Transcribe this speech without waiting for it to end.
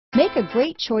Make a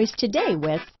great choice today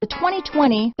with the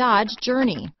 2020 Dodge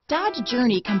Journey. Dodge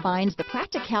Journey combines the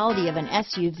practicality of an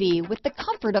SUV with the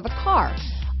comfort of a car,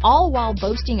 all while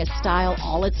boasting a style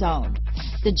all its own.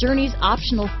 The Journey's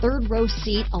optional third-row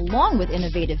seat, along with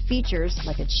innovative features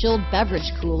like a chilled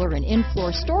beverage cooler and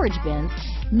in-floor storage bins,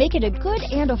 make it a good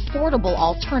and affordable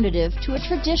alternative to a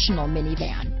traditional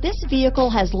minivan. This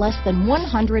vehicle has less than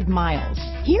 100 miles.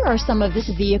 Here are some of this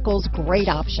vehicle's great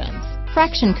options: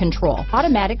 traction control,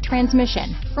 automatic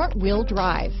transmission, front-wheel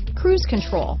drive, cruise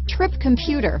control, trip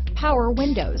computer, power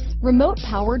windows, remote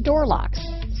power door locks,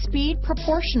 speed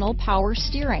proportional power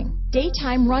steering,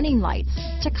 daytime running lights,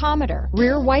 tachometer,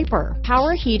 rear wiper,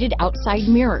 power heated outside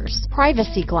mirrors,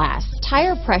 privacy glass,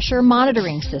 tire pressure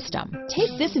monitoring system.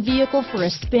 Take this vehicle for a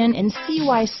spin and see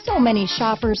why so many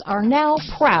shoppers are now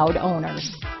proud owners.